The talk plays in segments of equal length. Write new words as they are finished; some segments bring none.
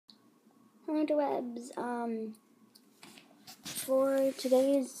interwebs. For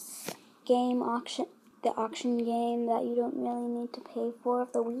today's game auction, the auction game that you don't really need to pay for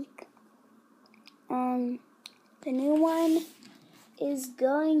of the week, the new one is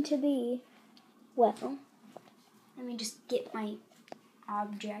going to be, well, let me just get my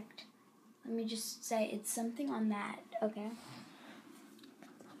object. Let me just say it's something on that, okay?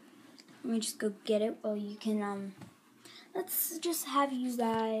 Let me just go get it while you can, let's just have you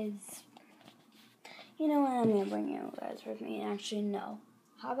guys, you know what, I'm going to bring you guys with me. Actually, no.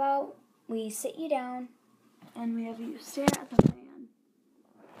 How about we sit you down and we have you stare at the fan.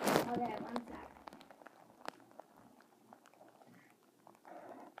 Okay, one sec.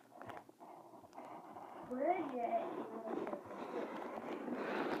 Bridget.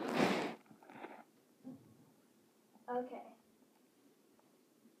 Okay.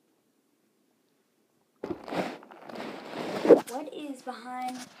 What is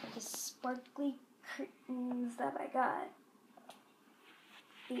behind the sparkly curtains that I got?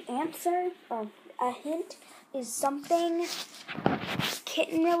 The answer, a hint, is something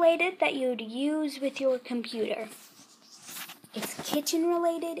kitten related that you would use with your computer. It's kitten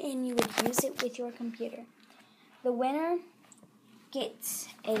related and you would use it with your computer. The winner gets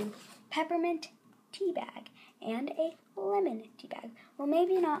a peppermint tea bag and a lemon tea bag. Well,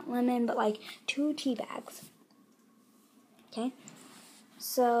 maybe not lemon, but like 2 tea bags. Okay?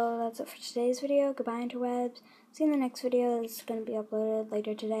 So that's it for today's video. Goodbye, interwebs. See you in the next video. It's going to be uploaded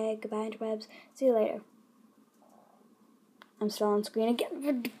later today. Goodbye, interwebs. See you later. I'm still on screen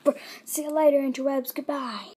again. See you later, interwebs. Goodbye.